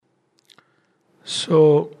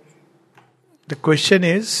So the question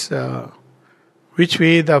is, which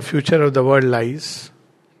way the future of the world lies?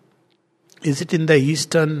 Is it in the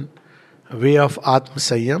Eastern way of Atma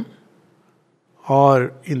Sanyam,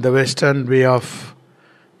 or in the Western way of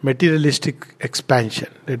materialistic expansion?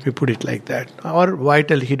 Let me put it like that. Or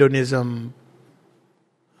vital hedonism,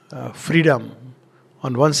 freedom.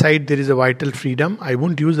 On one side there is a vital freedom. I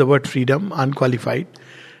won't use the word freedom, unqualified,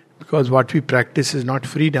 because what we practice is not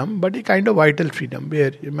freedom, but a kind of vital freedom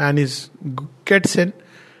where a man gets in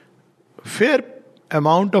fair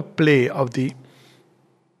amount of play of the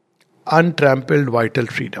untrampled vital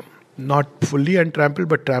freedom. Not fully untrampled,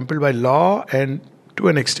 but trampled by law and to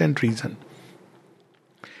an extent reason.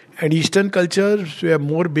 And Eastern cultures were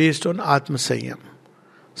more based on Atma Sanyam,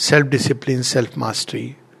 self-discipline,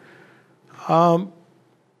 self-mastery.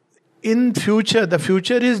 In future, the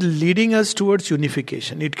future is leading us towards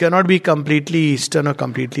unification. It cannot be completely Eastern or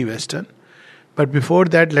completely Western. But before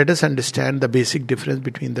that, let us understand the basic difference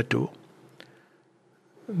between the two.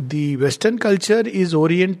 The Western culture is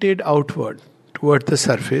oriented outward, towards the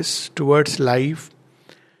surface, towards life,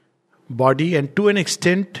 body, and to an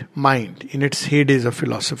extent, mind, in its heydays of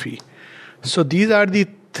philosophy. So these are the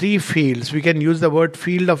three fields. We can use the word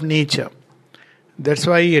field of nature. That's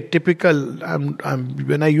why a typical,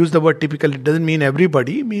 when I use the word typical, it doesn't mean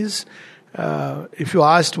everybody. It means, if you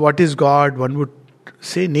asked what is God, one would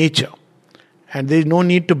say nature. And there is no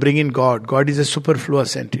need to bring in God. God is a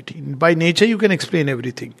superfluous entity. By nature you can explain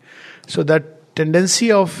everything. So that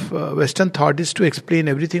tendency of Western thought is to explain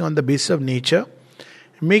everything on the basis of nature.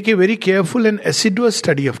 Make a very careful and assiduous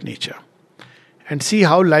study of nature. And see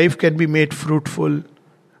how life can be made fruitful,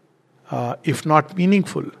 if not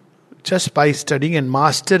meaningful, just by studying and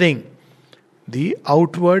mastering the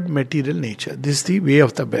outward material nature. This is the way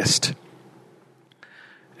of the best.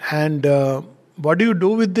 And what do you do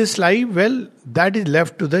with this life? Well, that is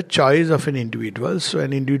left to the choice of an individual. So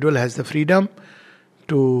an individual has the freedom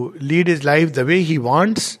to lead his life the way he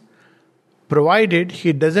wants, provided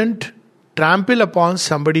he doesn't trample upon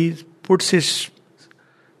somebody, puts his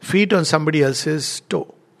feet on somebody else's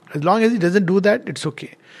toe. As long as he doesn't do that, it's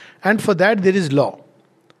okay. And for that there is law.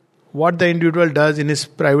 What the individual does in his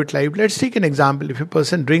private life. Let's take an example. If a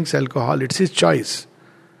person drinks alcohol, it's his choice.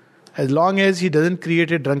 As long as he doesn't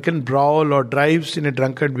create a drunken brawl or drives in a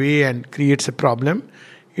drunken way and creates a problem,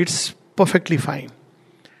 it's perfectly fine.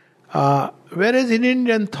 Whereas in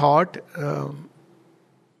Indian thought,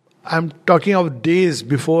 I'm talking of days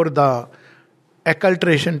before the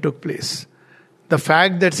acculturation took place. The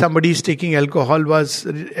fact that somebody is taking alcohol was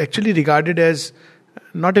actually regarded as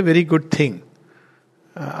not a very good thing.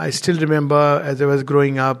 I still remember as I was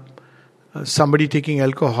growing up, somebody taking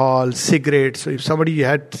alcohol, cigarettes. So if somebody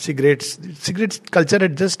had cigarettes culture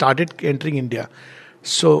had just started entering India.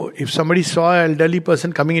 So if somebody saw an elderly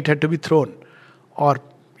person coming, it had to be thrown or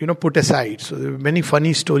put aside. So there were many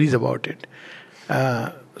funny stories about it.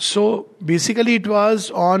 So basically it was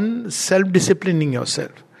on self-disciplining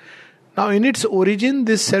yourself. Now in its origin,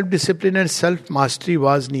 this self-discipline and self-mastery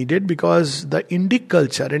was needed because the Indic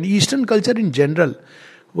culture and Eastern culture in general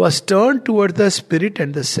was turned toward the spirit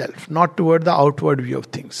and the self, not toward the outward view of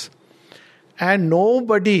things. And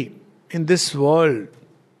nobody in this world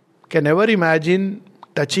can ever imagine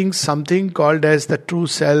touching something called as the true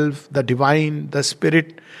self, the divine, the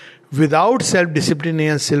spirit, without self-discipline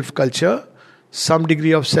and self-culture, some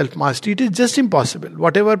degree of self-mastery. It is just impossible,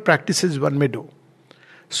 whatever practices one may do.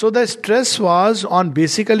 So the stress was on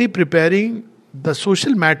basically preparing the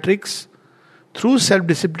social matrix through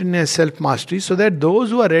self-discipline and self-mastery so that those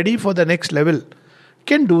who are ready for the next level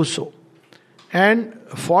can do so. And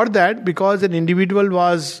for that, because an individual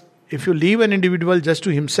was, if you leave an individual just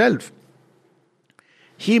to himself,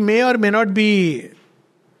 he may or may not be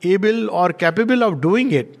able or capable of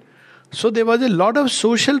doing it. So there was a lot of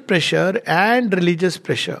social pressure and religious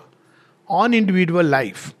pressure on individual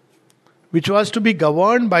life, which was to be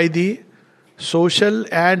governed by the social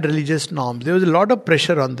and religious norms. There was a lot of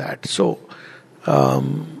pressure on that. So,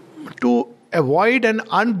 to avoid an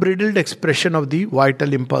unbridled expression of the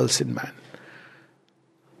vital impulse in man.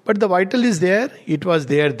 But the vital is there. It was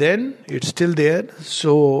there then. It's still there.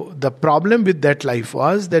 So, the problem with that life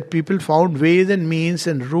was that people found ways and means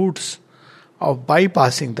and routes of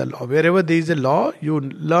bypassing the law. Wherever there is a law, you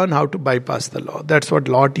learn how to bypass the law. That's what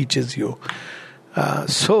law teaches you.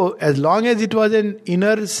 So, as long as it was an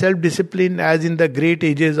inner self-discipline, as in the great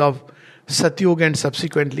ages of Satyuga and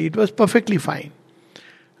subsequently, it was perfectly fine.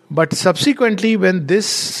 But subsequently, when this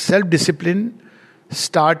self-discipline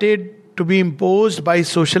started to be imposed by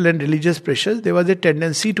social and religious pressures, there was a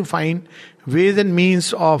tendency to find ways and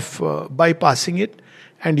means of bypassing it.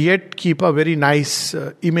 and yet keep a very nice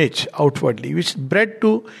image outwardly, which bred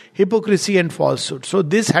to hypocrisy and falsehood. So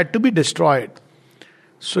this had to be destroyed.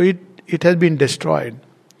 So it has been destroyed.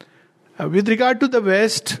 With regard to the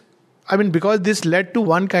West, because this led to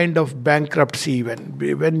one kind of bankruptcy.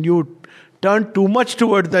 When you turn too much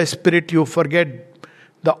towards the spirit, you forget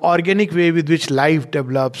the organic way with which life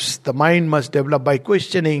develops. The mind must develop by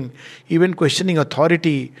questioning, even questioning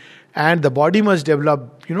authority, and the body must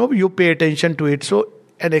develop, you pay attention to it. So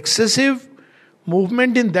an excessive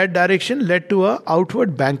movement in that direction led to an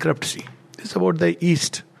outward bankruptcy. This is about the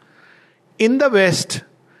East. In the West,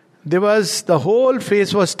 the whole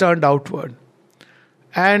face was turned outward.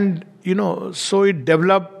 And, so it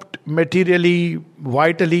developed materially,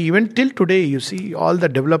 vitally, even till today, you see, all the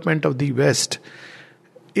development of the West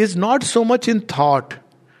is not so much in thought,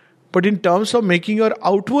 but in terms of making your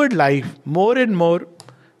outward life more and more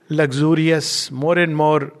luxurious, more and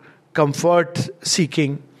more comfort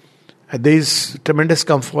seeking. There is tremendous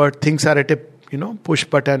comfort. Things are at a push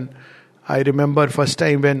button. I remember first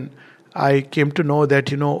time when I came to know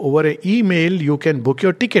that over an email you can book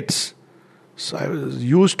your tickets. So I was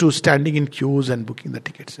used to standing in queues and booking the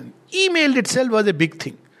tickets. And email itself was a big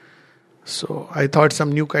thing. So I thought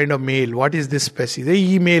some new kind of mail. What is this species? They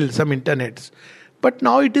email, some internets. But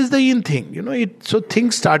now it is the in thing. So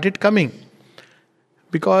things started coming.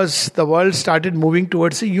 Because the world started moving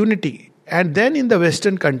towards a unity. And then in the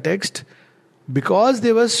Western context, because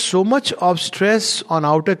there was so much of stress on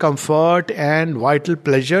outer comfort and vital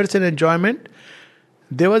pleasures and enjoyment,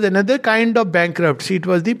 there was another kind of bankruptcy. It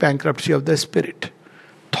was the bankruptcy of the spirit.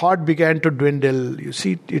 Thought began to dwindle. You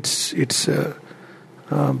see, it's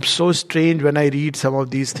so strange when I read some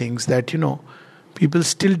of these things that, people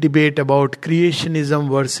still debate about creationism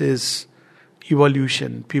versus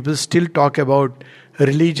evolution. People still talk about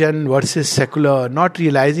religion versus secular, not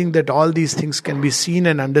realizing that all these things can be seen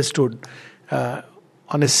and understood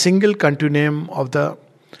on a single continuum of the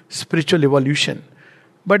spiritual evolution.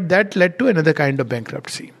 But that led to another kind of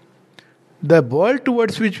bankruptcy. The world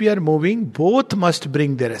towards which we are moving, both must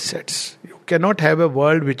bring their assets. You cannot have a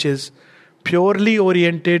world which is purely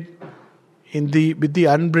oriented with the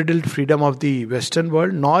unbridled freedom of the Western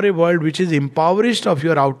world, nor a world which is impoverished of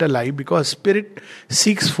your outer life, because spirit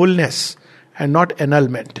seeks fullness and not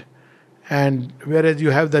annulment. And whereas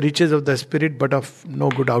you have the riches of the spirit but of no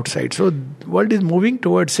good outside. So the world is moving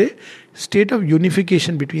towards a state of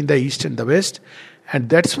unification between the East and the West. And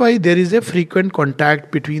that's why there is a frequent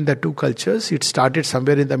contact between the two cultures. It started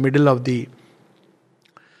somewhere in the middle of the,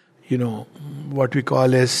 what we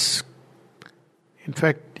call as, in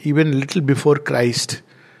fact, even a little before Christ,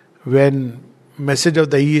 when message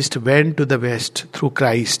of the East went to the West through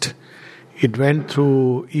Christ. It went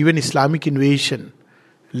through even Islamic invasion,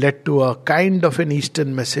 led to a kind of an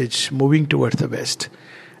Eastern message moving towards the West.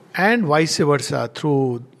 And vice versa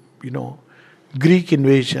through, Greek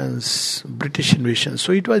invasions, British invasions.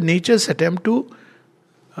 So it was nature's attempt to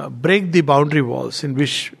break the boundary walls in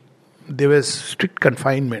which there was strict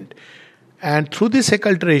confinement. And through this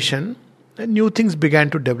acculturation, new things began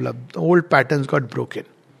to develop. The old patterns got broken.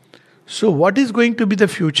 So what is going to be the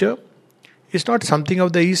future? It's not something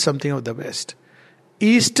of the East, something of the West.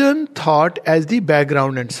 Eastern thought as the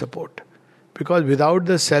background and support. Because without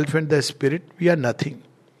the self and the spirit, we are nothing.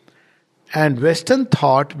 And Western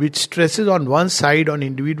thought, which stresses on one side on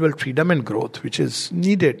individual freedom and growth, which is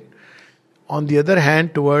needed. On the other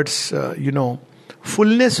hand, towards,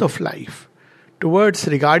 fullness of life. Towards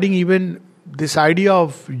regarding even this idea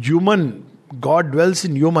of human, God dwells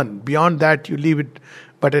in human. Beyond that, you leave it,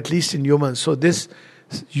 but at least in human. So this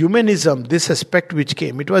humanism, this aspect which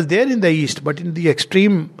came, it was there in the East, but in the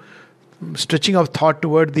extreme stretching of thought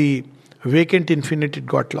toward the vacant infinite, it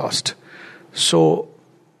got lost. So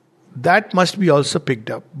that must be also picked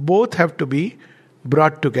up. Both have to be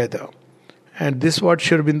brought together. And this is what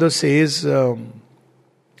Sri Aurobindo says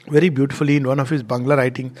very beautifully in one of his Bangla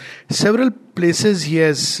writings. Several places he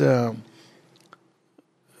has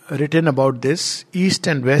written about this, East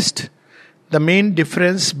and West. The main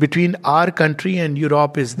difference between our country and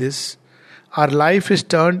Europe is this. Our life is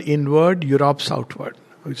turned inward, Europe's outward.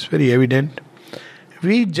 It's very evident.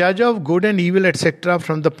 We judge of good and evil, etc.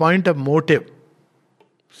 from the point of motive.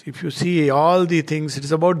 If you see all the things, it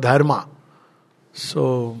is about dharma.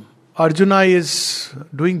 So, Arjuna is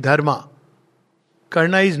doing dharma.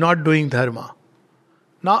 Karna is not doing dharma.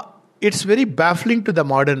 Now, it's very baffling to the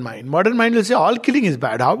modern mind. Modern mind will say, all killing is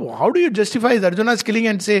bad. How do you justify Arjuna's killing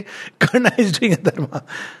and say Karna is doing a dharma?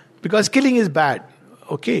 Because killing is bad.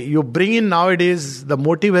 Okay, you bring in nowadays, the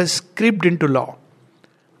motive has crept into law.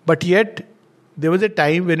 But yet, there was a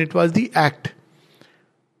time when it was the act.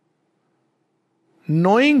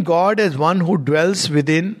 Knowing God as one who dwells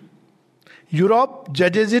within, Europe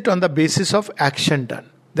judges it on the basis of action done.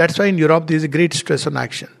 That's why in Europe there is a great stress on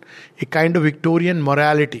action. A kind of Victorian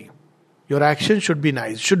morality. Your action should be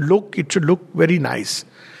nice. It should look very nice.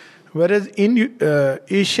 Whereas in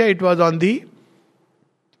Asia it was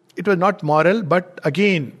not moral, but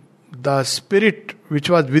again the spirit which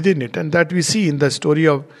was within it, and that we see in the story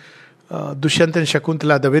of Dushyant and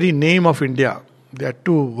Shakuntala, the very name of India. There are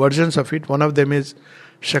two versions of it. One of them is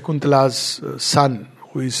Shakuntala's son,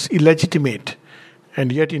 who is illegitimate,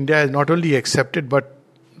 and yet India is not only accepted, but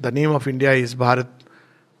the name of India is Bharat.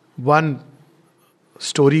 One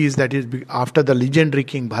story is that is after the legendary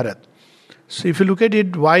king Bharat. So if you look at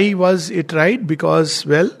it, why was it right? Because,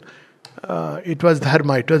 it was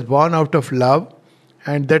dharma, it was born out of love,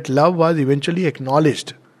 and that love was eventually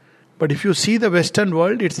acknowledged. But if you see the Western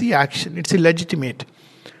world, it's the action, it's illegitimate.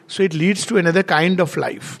 So it leads to another kind of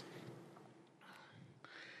life.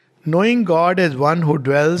 Knowing God as one who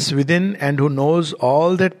dwells within and who knows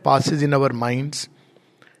all that passes in our minds,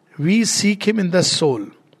 we seek Him in the soul.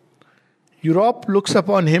 Europe looks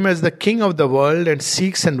upon Him as the king of the world and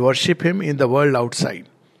seeks and worship Him in the world outside.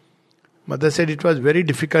 Mother said it was very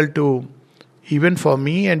difficult to, even for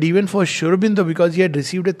me and even for Sri Aurobindo, because he had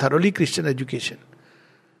received a thoroughly Christian education,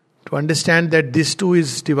 to understand that this too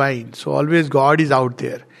is divine. So always God is out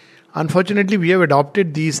there. Unfortunately, we have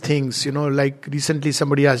adopted these things. Like recently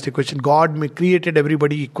somebody asked a question, God created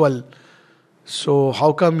everybody equal. So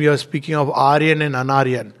how come you are speaking of Aryan and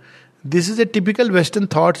Anaryan? This is a typical Western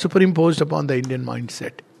thought superimposed upon the Indian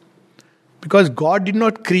mindset. Because God did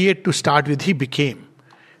not create to start with, He became.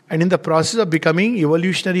 And in the process of becoming,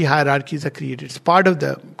 evolutionary hierarchies are created. It's part of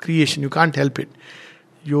the creation. You can't help it.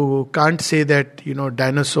 You can't say that,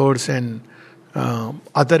 dinosaurs and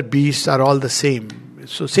other beasts are all the same.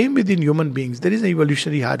 So same within human beings. There is an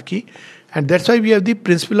evolutionary hierarchy. And that's why we have the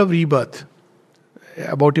principle of rebirth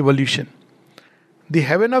about evolution. The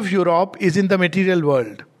heaven of Europe is in the material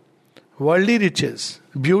world. Worldly riches,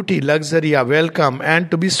 beauty, luxury are welcome and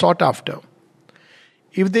to be sought after.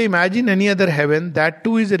 If they imagine any other heaven, that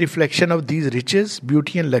too is a reflection of these riches,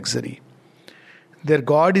 beauty and luxury. Their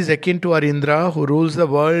God is akin to our Indra, who rules the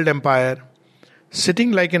world empire,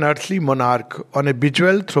 sitting like an earthly monarch on a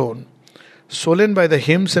bejeweled throne, swollen by the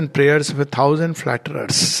hymns and prayers of 1,000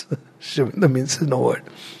 flatterers. Shiva means no word.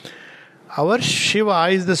 Our Shiva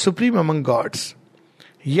is the supreme among gods.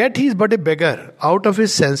 Yet he is but a beggar, out of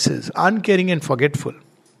his senses, uncaring and forgetful.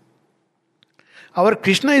 Our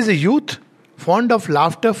Krishna is a youth, fond of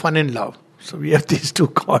laughter, fun and love. So we have these two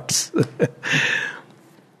gods.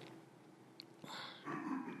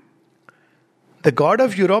 The God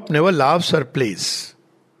of Europe never laughs or plays,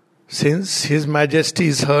 since His Majesty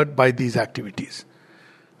is hurt by these activities.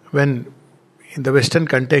 When in the Western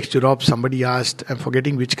context, Europe, somebody asked, I'm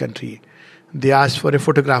forgetting which country, they asked for a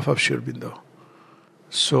photograph of Sri Aurobindo.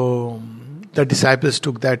 So the disciples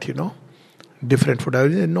took that, different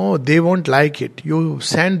photograph. No, they won't like it. You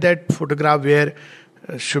send that photograph where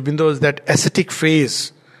Sri Aurobindo's that ascetic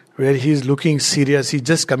face, where he's looking serious, he's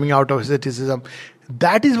just coming out of asceticism.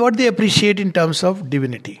 That is what they appreciate in terms of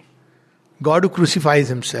divinity. God who crucifies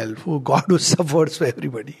Himself, God who suffers for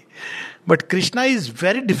everybody. But Krishna is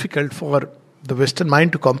very difficult for the Western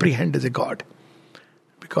mind to comprehend as a God.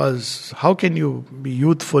 Because how can you be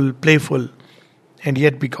youthful, playful, and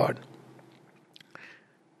yet be God?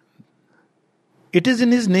 It is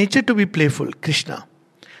in His nature to be playful, Krishna.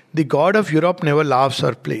 The God of Europe never laughs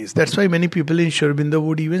or plays. That's why many people in Sri Aurobindo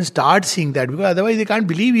would even start seeing that, because otherwise they can't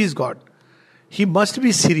believe He is God. He must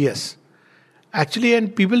be serious. Actually,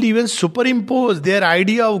 and people even superimpose their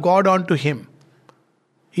idea of God onto Him.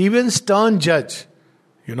 Even stern judge.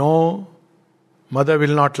 Mother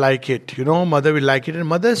will not like it. Mother will like it. And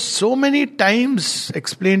mother so many times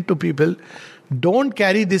explained to people, don't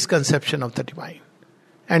carry this conception of the divine.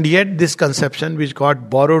 And yet this conception which got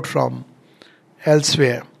borrowed from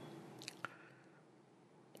elsewhere.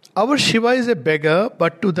 Our Shiva is a beggar,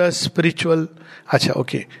 but to the spiritual...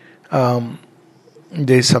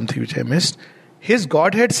 there is something which I missed. His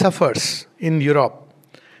Godhead suffers in Europe.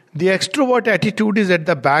 The extrovert attitude is at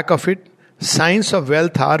the back of it. Signs of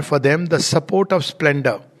wealth are for them the support of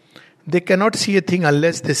splendor. They cannot see a thing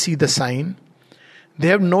unless they see the sign. They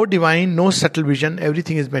have no divine, no subtle vision.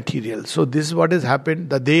 Everything is material. So this is what has happened.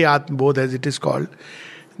 The De Atma Bodh, as it is called.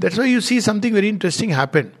 That's why you see something very interesting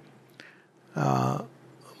happen.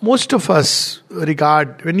 Most of us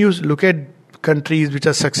regard, when you look at countries which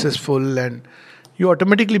are successful, and you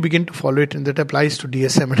automatically begin to follow it, and that applies to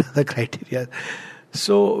DSM and other criteria.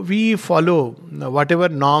 So we follow whatever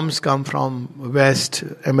norms come from West,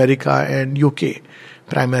 America and UK,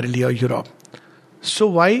 primarily, or Europe. So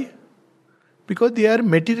why? Because they are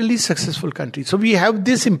materially successful countries. So we have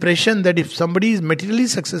this impression that if somebody is materially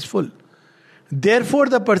successful, therefore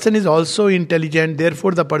the person is also intelligent,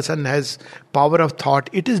 therefore the person has power of thought.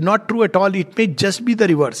 It is not true at all. It may just be the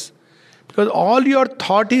reverse. Because all your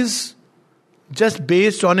thought is just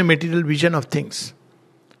based on a material vision of things.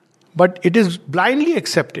 But it is blindly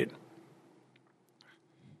accepted.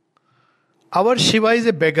 Our Shiva is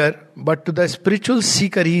a beggar, but to the spiritual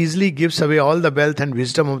seeker he easily gives away all the wealth and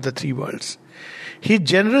wisdom of the three worlds. He is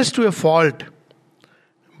generous to a fault,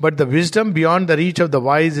 but the wisdom beyond the reach of the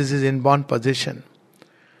wise is his inborn possession.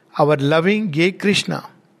 Our loving gay Krishna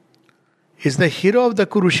is the hero of the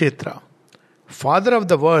Kurukshetra, father of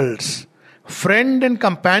the worlds, friend and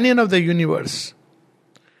companion of the universe.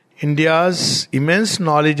 India's immense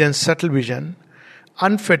knowledge and subtle vision,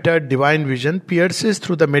 unfettered divine vision, pierces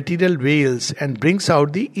through the material veils and brings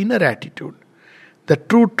out the inner attitude, the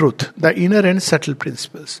true truth, the inner and subtle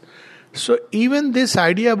principles. So even this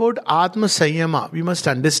idea about Atma Sanyama, we must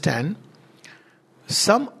understand,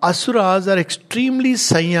 some asuras are extremely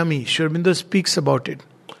Sanyami. Sri Aurobindo speaks about it.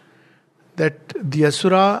 That the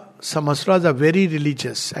asura, some asuras are very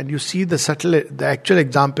religious, and you see the actual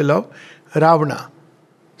example of Ravana.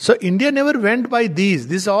 So India never went by these.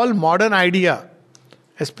 This is all modern idea,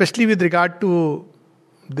 especially with regard to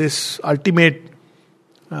this ultimate,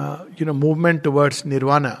 movement towards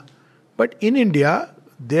nirvana. But in India,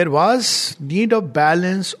 there was need of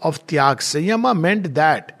balance of tyag. Sanyama meant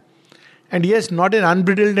that. And yes, not an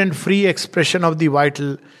unbridled and free expression of the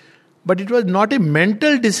vital, but it was not a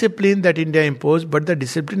mental discipline that India imposed, but the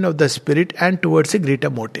discipline of the spirit and towards a greater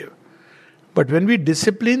motive. But when we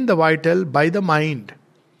discipline the vital by the mind,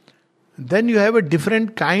 then you have a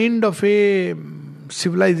different kind of a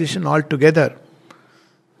civilization altogether.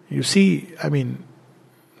 You see,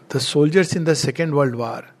 the soldiers in the Second World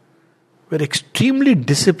War were extremely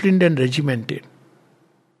disciplined and regimented.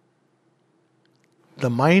 The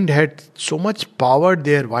mind had so much power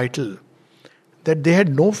there, vital, that they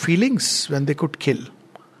had no feelings when they could kill.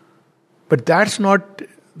 But that's not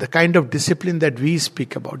the kind of discipline that we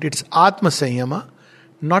speak about. It's Atma Sanyama,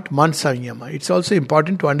 not Man Sanyama. It's also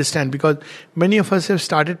important to understand because many of us have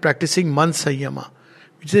started practicing Man Sanyama,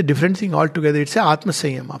 which is a different thing altogether. It's a Atma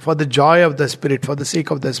Sanyama, for the joy of the spirit, for the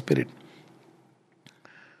sake of the spirit.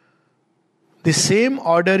 The same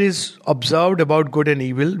order is observed about good and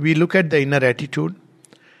evil. We look at the inner attitude.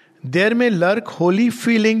 There may lurk holy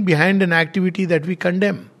feeling behind an activity that we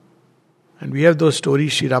condemn. And we have those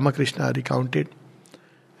stories Sri Ramakrishna recounted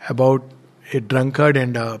about a drunkard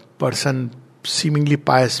and a person, seemingly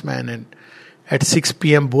pious man, and at 6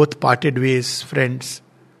 p.m. both parted ways, friends,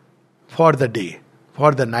 for the day,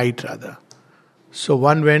 for the night rather. So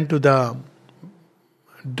one went to the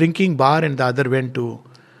drinking bar and the other went to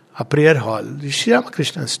a prayer hall. This is Sri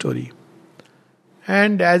Ramakrishna's story.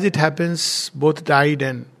 And as it happens, both died,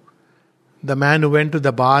 and the man who went to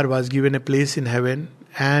the bar was given a place in heaven,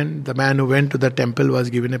 and the man who went to the temple was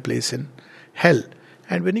given a place in hell.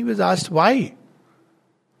 And when he was asked why,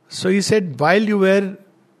 so he said, while you were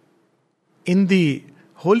in the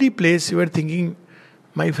holy place, you were thinking,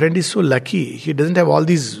 my friend is so lucky, he doesn't have all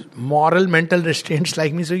these moral, mental restraints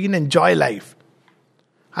like me, so he can enjoy life.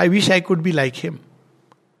 I wish I could be like him.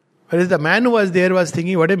 Whereas the man who was there was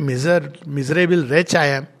thinking, what a miserable wretch I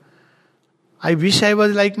am. I wish I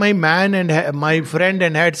was like my man and my friend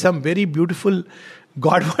and had some very beautiful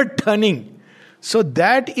Godward turning. So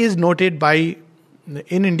that is noted by,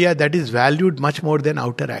 in India, that is valued much more than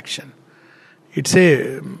outer action. It's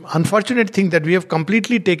a unfortunate thing that we have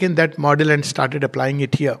completely taken that model and started applying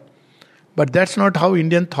it here. But that's not how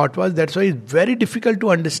Indian thought was. That's why it's very difficult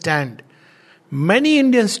to understand. Many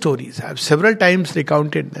Indian stories, I have several times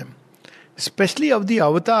recounted them, especially of the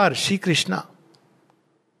avatar, Shri Krishna.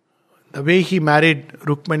 The way he married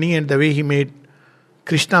Rukmani and the way he made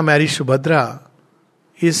Krishna marry Subhadra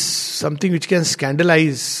is something which can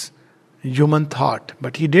scandalize human thought.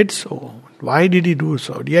 But he did so. Why did he do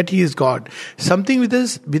so? Yet he is God. Something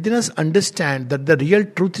within us understand that the real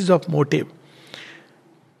truth is of motive.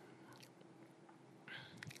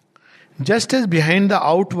 Just as behind the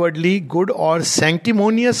outwardly good or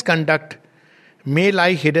sanctimonious conduct may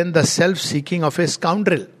lie hidden the self-seeking of a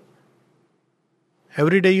scoundrel.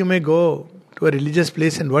 Every day you may go to a religious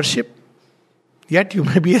place and worship, yet you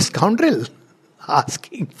may be a scoundrel,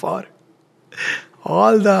 asking for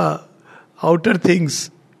all the outer things.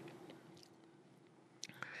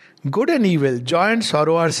 Good and evil, joy and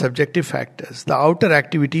sorrow are subjective factors. The outer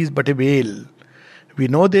activity is but a veil. We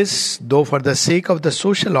know this, though for the sake of the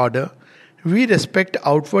social order, we respect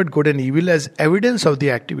outward good and evil as evidence of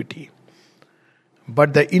the activity.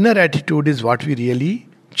 But the inner attitude is what we really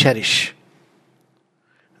cherish.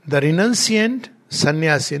 The renunciant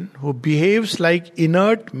sannyasin who behaves like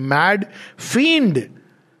inert, mad fiend,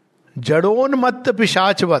 jadonmat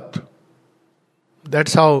pishachvat.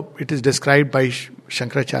 That's how it is described by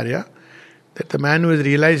Shankaracharya, that the man who has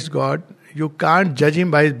realized God, you can't judge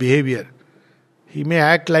him by his behavior. He may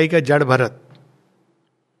act like a Jad Bharat,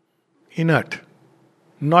 inert,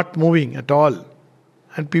 not moving at all.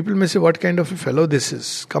 And people may say, what kind of a fellow this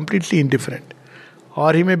is? Completely indifferent.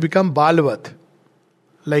 Or he may become Balvat,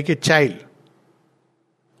 like a child.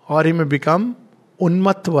 Or he may become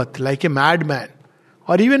Unmatvat, like a madman.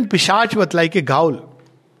 Or even Pishachvat, like a ghoul,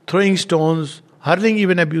 throwing stones, hurling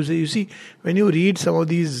even abuse. You see, when you read some of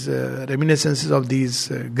these reminiscences of these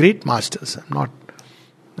great masters, I'm not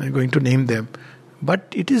going to name them, but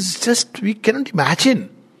it is just, we cannot imagine.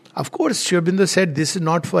 Of course, Sri Aurobindo said this is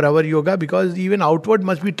not for our yoga because even outward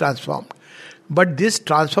must be transformed. But this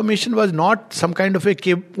transformation was not some kind of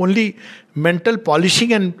only mental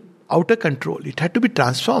polishing and outer control. It had to be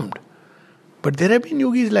transformed. But there have been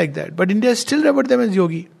yogis like that. But India still revered them as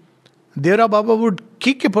yogi. Dera Baba would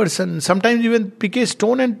kick a person, sometimes even pick a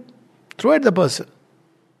stone and throw at the person.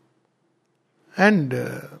 And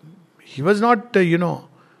he was not, Anandamayi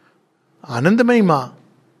Ma.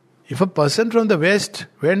 If a person from the West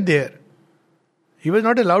went there, he was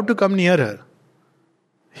not allowed to come near her.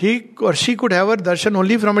 He or she could have her darshan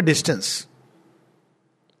only from a distance.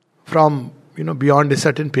 From, beyond a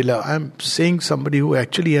certain pillar. I am saying somebody who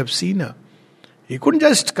actually have seen her. He couldn't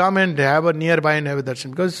just come and have her nearby and have a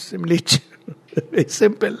darshan because simply it's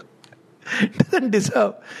simple. It doesn't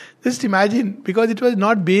deserve. Just imagine, because it was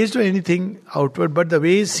not based on anything outward, but the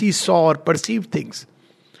ways he saw or perceived things.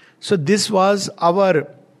 So this was our...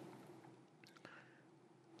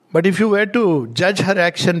 But if you were to judge her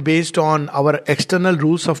action based on our external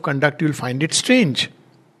rules of conduct, you will find it strange.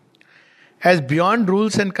 As beyond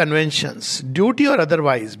rules and conventions, duty or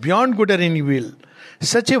otherwise, beyond good or evil,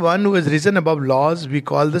 such a one who has risen above laws we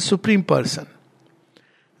call the Supreme Person.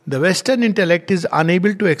 The Western intellect is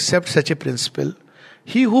unable to accept such a principle.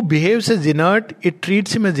 He who behaves as inert, it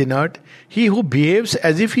treats him as inert. He who behaves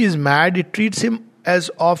as if he is mad, it treats him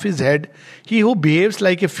as off his head. He who behaves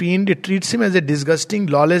like a fiend, it treats him as a disgusting,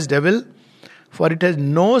 lawless devil, for it has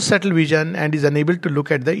no subtle vision and is unable to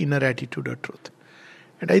look at the inner attitude or truth.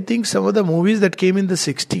 And I think some of the movies that came in the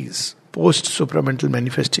 60s, post-supramental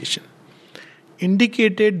manifestation,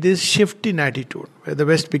 indicated this shift in attitude, where the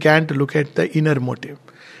West began to look at the inner motive.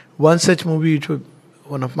 One such movie, which was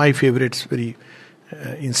one of my favorites, in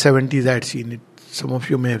 70s I had seen it. Some of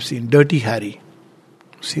you may have seen Dirty Harry.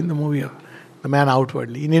 Seen the movie? The man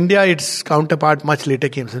outwardly. In India, its counterpart much later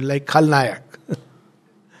came, so like Khalnayak.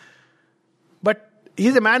 But he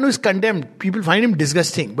is a man who is condemned. People find him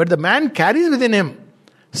disgusting. But the man carries within him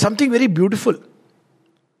something very beautiful.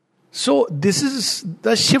 So this is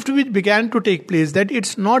the shift which began to take place, that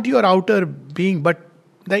it's not your outer being, but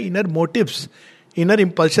the inner motives, inner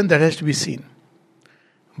impulsion that has to be seen.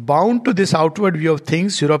 Bound to this outward view of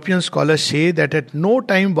things, European scholars say that at no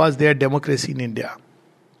time was there democracy in India.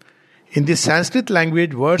 In the Sanskrit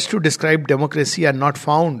language, words to describe democracy are not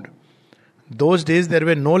found. Those days there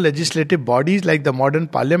were no legislative bodies like the modern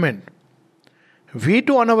parliament. We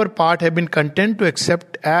too on our part have been content to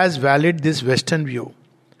accept as valid this Western view.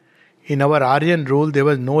 In our Aryan rule there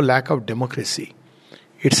was no lack of democracy.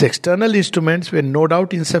 Its external instruments were no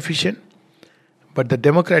doubt insufficient, but the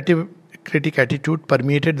democratic attitude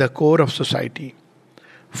permeated the core of society.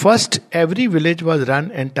 First, every village was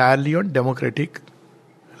run entirely on democratic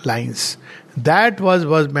lines. That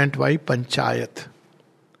was meant by Panchayat.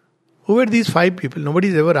 Who were these 5 people?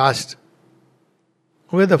 Nobody's ever asked.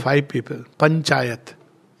 Who were the 5 people? Panchayat.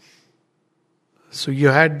 So you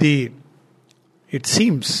had it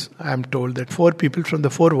seems, I am told, that 4 people from the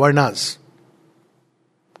 4 Varnas.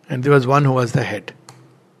 And there was one who was the head.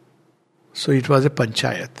 So it was a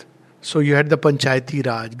Panchayat. So you had the Panchayati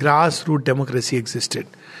Raj. Grassroots democracy existed.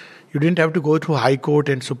 You didn't have to go through High Court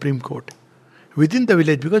and Supreme Court. Within the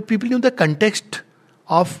village, because people knew the context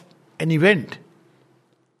of an event.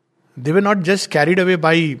 They were not just carried away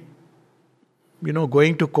by,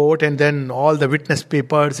 going to court and then all the witness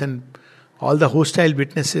papers and all the hostile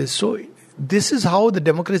witnesses. So this is how the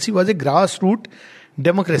democracy was, a grassroots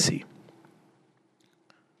democracy.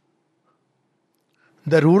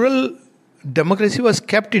 The rural democracy was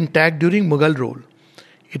kept intact during Mughal rule.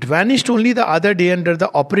 It vanished only the other day under the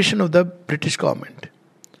operation of the British government.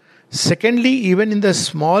 Secondly, even in the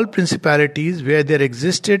small principalities where there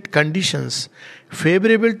existed conditions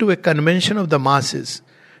favorable to a convention of the masses,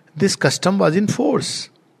 this custom was in force.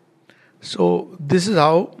 So this is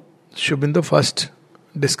how Sri Aurobindo first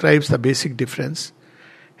describes the basic difference,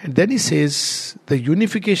 and then he says the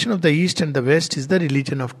unification of the East and the West is the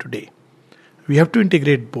religion of today. We have to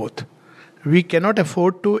integrate both. We cannot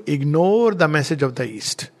afford to ignore the message of the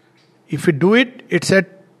East. If we do it, it's at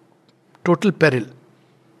total peril.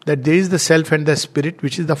 That there is the self and the spirit,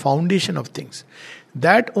 which is the foundation of things.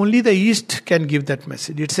 That only the East can give that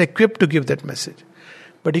message. It's equipped to give that message.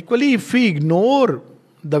 But equally, if we ignore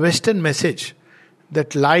the Western message,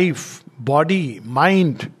 that life, body,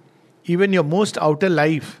 mind, even your most outer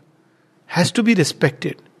life has to be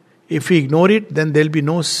respected. If we ignore it, then there will be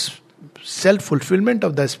no self-fulfillment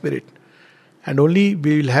of the spirit. And only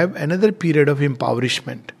we will have another period of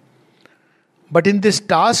impoverishment. But in this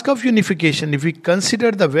task of unification, if we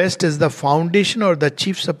consider the West as the foundation or the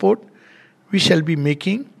chief support, we shall be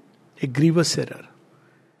making a grievous error.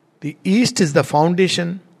 The East is the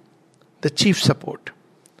foundation, the chief support.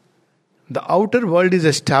 The outer world is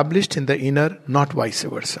established in the inner, not vice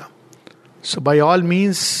versa. So by all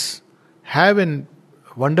means, have a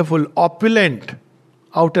wonderful, opulent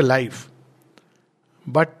outer life.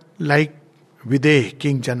 But like Videha,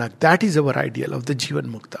 King Janak, that is our ideal of the Jivan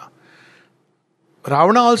Mukta.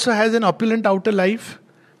 Ravana also has an opulent outer life,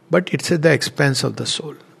 but it's at the expense of the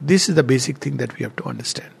soul. This is the basic thing that we have to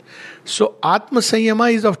understand. So Atma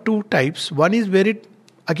Sanyama is of two types. One is where it,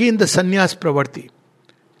 again the sannyas pravarti,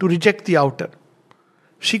 to reject the outer.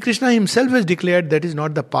 Shri Krishna himself has declared that is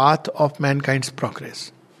not the path of mankind's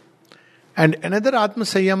progress. And another Atma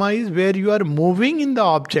Sanyama is where you are moving in the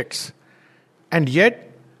objects and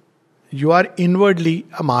yet you are inwardly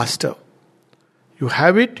a master. You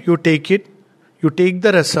have it, you take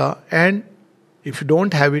the rasa, and if you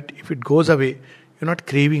don't have it, if it goes away, you're not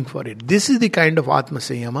craving for it. This is the kind of Atma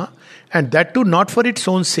Sanyama, and that too not for its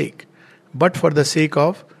own sake, but for the sake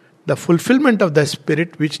of the fulfillment of the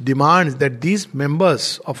spirit, which demands that these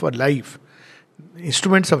members of our life,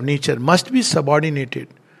 instruments of nature, must be subordinated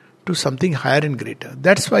to something higher and greater.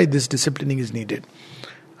 That's why this disciplining is needed.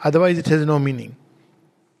 Otherwise it has no meaning.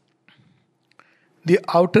 The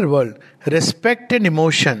outer world, respect and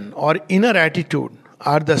emotion or inner attitude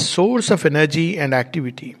are the source of energy and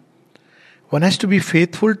activity. One has to be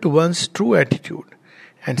faithful to one's true attitude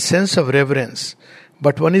and sense of reverence,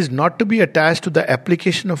 but one is not to be attached to the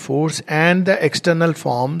application of force and the external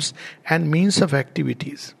forms and means of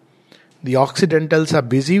activities. The Occidentals are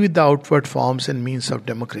busy with the outward forms and means of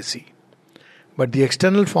democracy, but the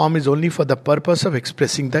external form is only for the purpose of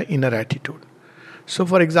expressing the inner attitude. So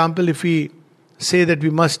for example, if we say that we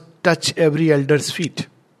must touch every elder's feet,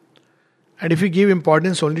 and if we give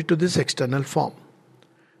importance only to this external form,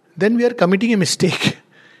 then we are committing a mistake.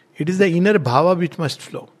 It is the inner bhava which must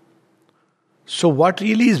flow. So what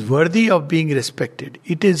really is worthy of being respected?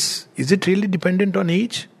 Is it really dependent on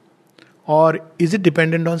age? Or is it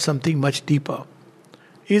dependent on something much deeper?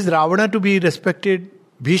 Is Ravana to be respected,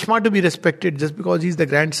 Bhishma to be respected just because he is the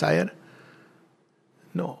grandsire?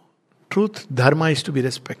 No. Truth, dharma is to be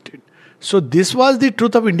respected. So this was the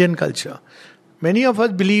truth of Indian culture. Many of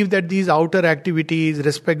us believe that these outer activities,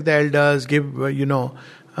 respect the elders, give,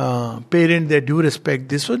 parent their due respect.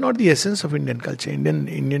 This was not the essence of Indian culture. In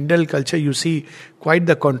Indian culture, you see quite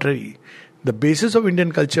the contrary. The basis of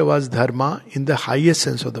Indian culture was dharma in the highest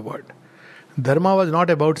sense of the word. Dharma was not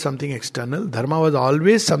about something external. Dharma was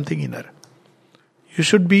always something inner. You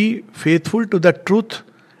should be faithful to the truth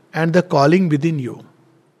and the calling within you.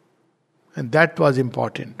 And that was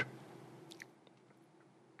important.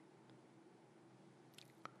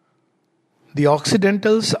 The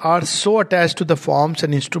Occidentals are so attached to the forms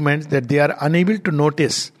and instruments that they are unable to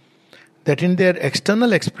notice that in their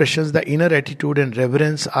external expressions the inner attitude and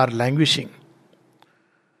reverence are languishing.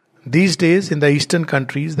 These days in the Eastern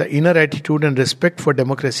countries, the inner attitude and respect for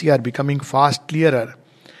democracy are becoming fast clearer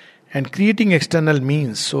and creating external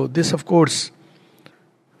means. So this of course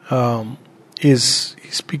is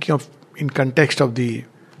speaking of in context of the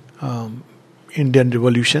Indian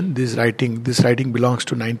Revolution. This writing belongs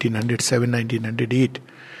to 1907, 1908.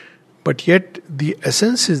 But yet the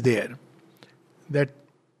essence is there, that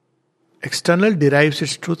external derives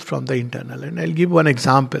its truth from the internal. And I'll give one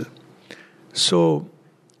example. So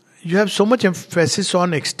you have so much emphasis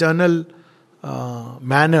on external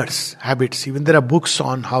manners, habits. Even there are books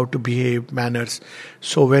on how to behave, manners.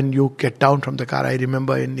 So when you get down from the car, I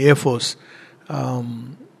remember in Air Force, I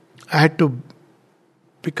had to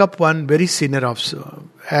pick up one very senior officer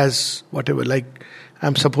as whatever, like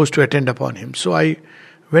I'm supposed to attend upon him. So I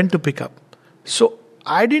went to pick up. So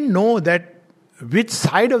I didn't know that which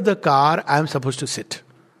side of the car I am supposed to sit.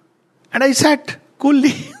 And I sat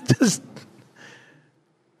coolly.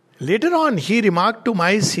 Later on, he remarked to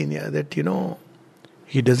my senior that,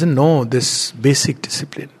 He doesn't know this basic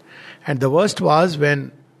discipline. And the worst was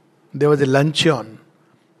when there was a luncheon,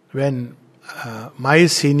 when my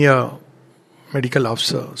senior medical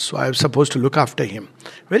officer, so I was supposed to look after him.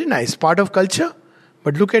 Very nice, part of culture,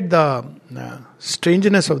 but look at the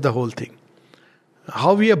strangeness of the whole thing.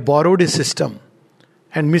 How we have borrowed a system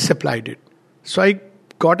and misapplied it. So I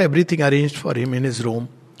got everything arranged for him in his room.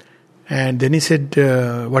 And then he said,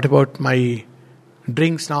 what about my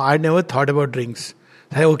drinks? Now, I never thought about drinks.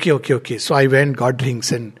 I said, okay. So I went, got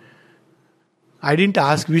drinks, and I didn't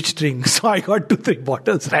ask which drink. So I got 2-3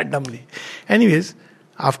 bottles randomly. Anyways,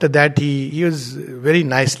 after that, he was very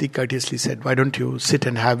nicely, courteously said, why don't you sit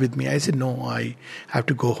and have with me? I said, no, I have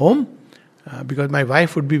to go home because my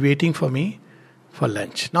wife would be waiting for me for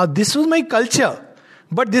lunch. Now, this was my culture.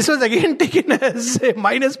 But this was again taken as a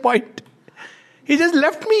minus point. He just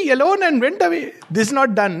left me alone and went away. This is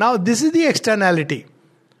not done. Now, this is the externality.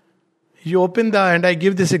 You open and I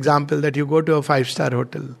give this example that you go to a 5-star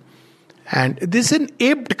hotel. And this is an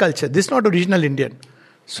aped culture. This is not original Indian.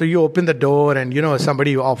 So you open the door and,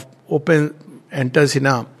 somebody enters in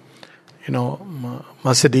a,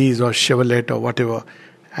 Mercedes or Chevrolet or whatever,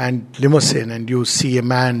 and limousine, and you see a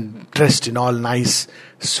man dressed in all nice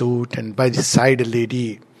suit, and by his side a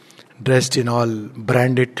lady dressed in all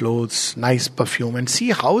branded clothes, nice perfume, and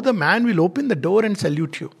see how the man will open the door and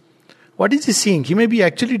salute you. What is he seeing? He may be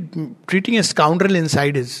actually treating a scoundrel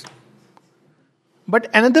inside his. But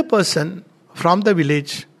another person from the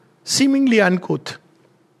village, seemingly uncouth,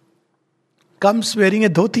 comes wearing a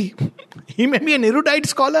dhoti. He may be an erudite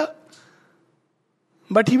scholar,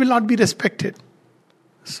 but he will not be respected.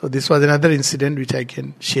 So this was another incident which I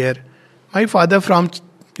can share. My father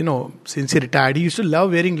since he retired, he used to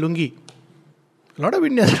love wearing lungi. A lot of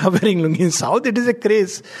Indians love wearing lungi. In South, it is a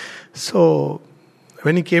craze. So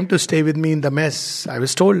when he came to stay with me in the mess, I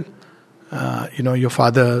was told, your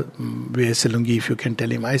father wears a lungi, if you can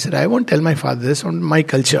tell him. I said, I won't tell my father. This is not my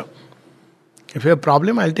culture. If you have a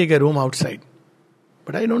problem, I'll take a room outside.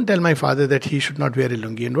 But I don't tell my father that he should not wear a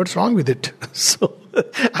lungi. And what's wrong with it? So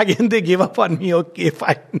again, they gave up on me. Okay,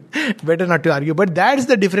 fine. Better not to argue. But that's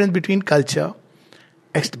the difference between culture.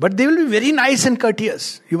 But they will be very nice and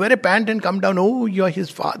courteous. You wear a pant and come down. Oh, you're his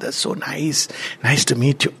father. So nice. Nice to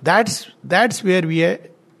meet you. That's where we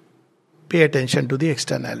pay attention to the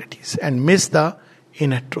externalities and miss the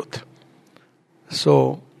inner truth.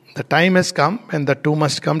 So the time has come and the two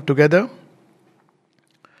must come together.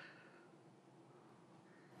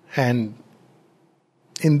 And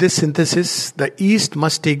in this synthesis, the East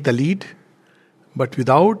must take the lead, but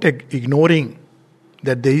without ignoring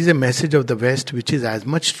that there is a message of the West which is as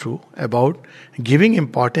much true about giving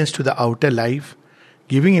importance to the outer life,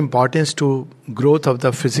 giving importance to growth of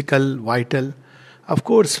the physical, vital. Of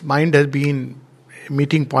course, mind has been a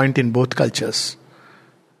meeting point in both cultures.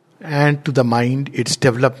 And to the mind, its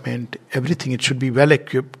development, everything, it should be well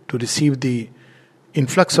equipped to receive the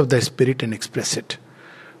influx of the spirit and express it.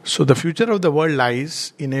 So the future of the world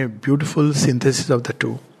lies in a beautiful synthesis of the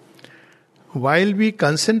two. While we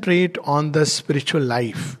concentrate on the spiritual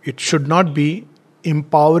life, it should not be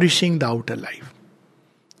impoverishing the outer life.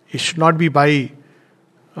 It should not be by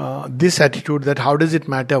this attitude that how does it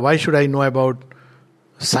matter? Why should I know about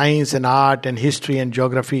science and art and history and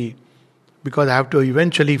geography? Because I have to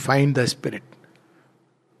eventually find the spirit.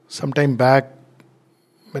 Sometime back,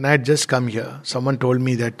 when I had just come here, someone told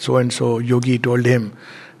me that so-and-so yogi told him,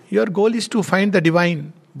 your goal is to find the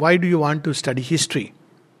divine. Why do you want to study history?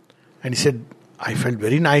 And he said, I felt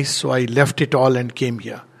very nice, so I left it all and came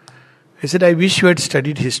here. I said, I wish you had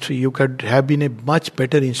studied history. You could have been a much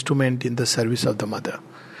better instrument in the service of the mother.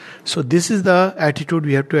 So this is the attitude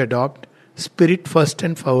we have to adopt. Spirit first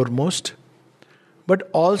and foremost. But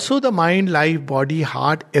also the mind, life, body,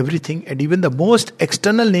 heart, everything, and even the most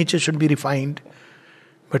external nature should be refined.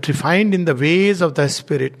 But refined in the ways of the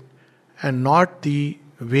spirit and not the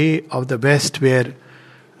way of the West, where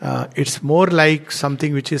it's more like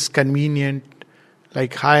something which is convenient,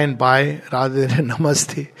 like hi and bye rather than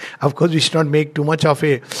namaste. Of course, we should not make too much of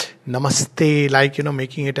a namaste, like,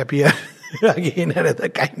 making it appear again another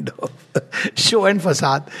kind of show and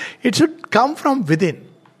facade. It should come from within.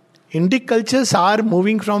 Indic cultures are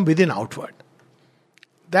moving from within outward.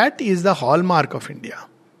 That is the hallmark of India,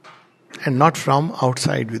 and not from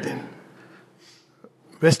outside within.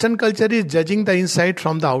 Western culture is judging the inside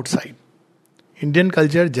from the outside. Indian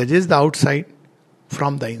culture judges the outside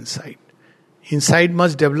from the inside. Inside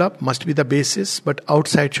must develop, must be the basis, but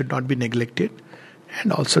outside should not be neglected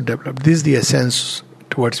and also developed. This is the essence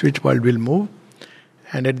towards which world will move.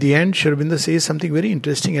 And at the end, Sri Aurobindo says something very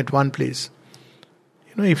interesting at one place.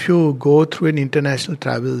 If you go through an international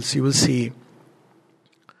travels, you will see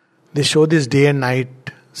They show this day and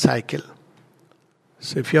night cycle.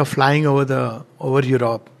 So if you are flying over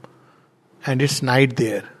Europe and it's night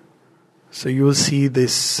there, so you will see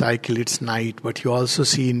this cycle, it's night, but you also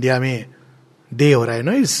see India में day हो रहा है,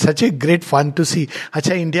 no? It's such a great fun to see.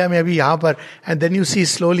 अच्छा India में अभी यहाँ पर, and then you see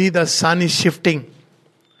slowly the sun is shifting.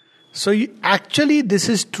 So actually this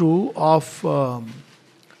is true of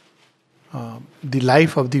the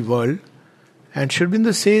life of the world. And Sri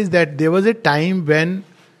Aurobindo says that there was a time when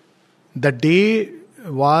the day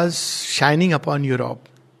was shining upon Europe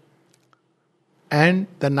and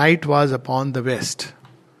the night was upon the West.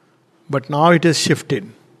 But now it has shifted.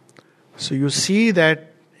 So you see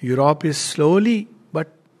that Europe is slowly,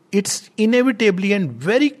 but it's inevitably and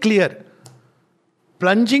very clear,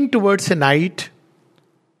 plunging towards a night,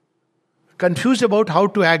 confused about how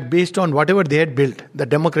to act based on whatever they had built, the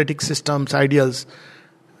democratic systems, ideals.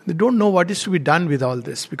 They don't know what is to be done with all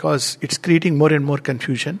this because it's creating more and more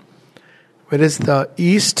confusion. Whereas the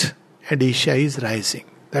East and Asia is rising.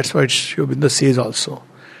 That's what Sri Aurobindo says also.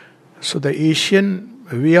 So the Asian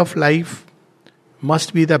way of life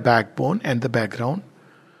must be the backbone and the background.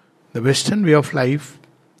 The Western way of life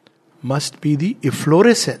must be the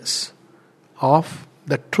efflorescence of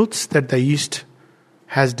the truths that the East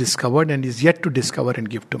has discovered and is yet to discover and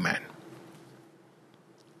give to man.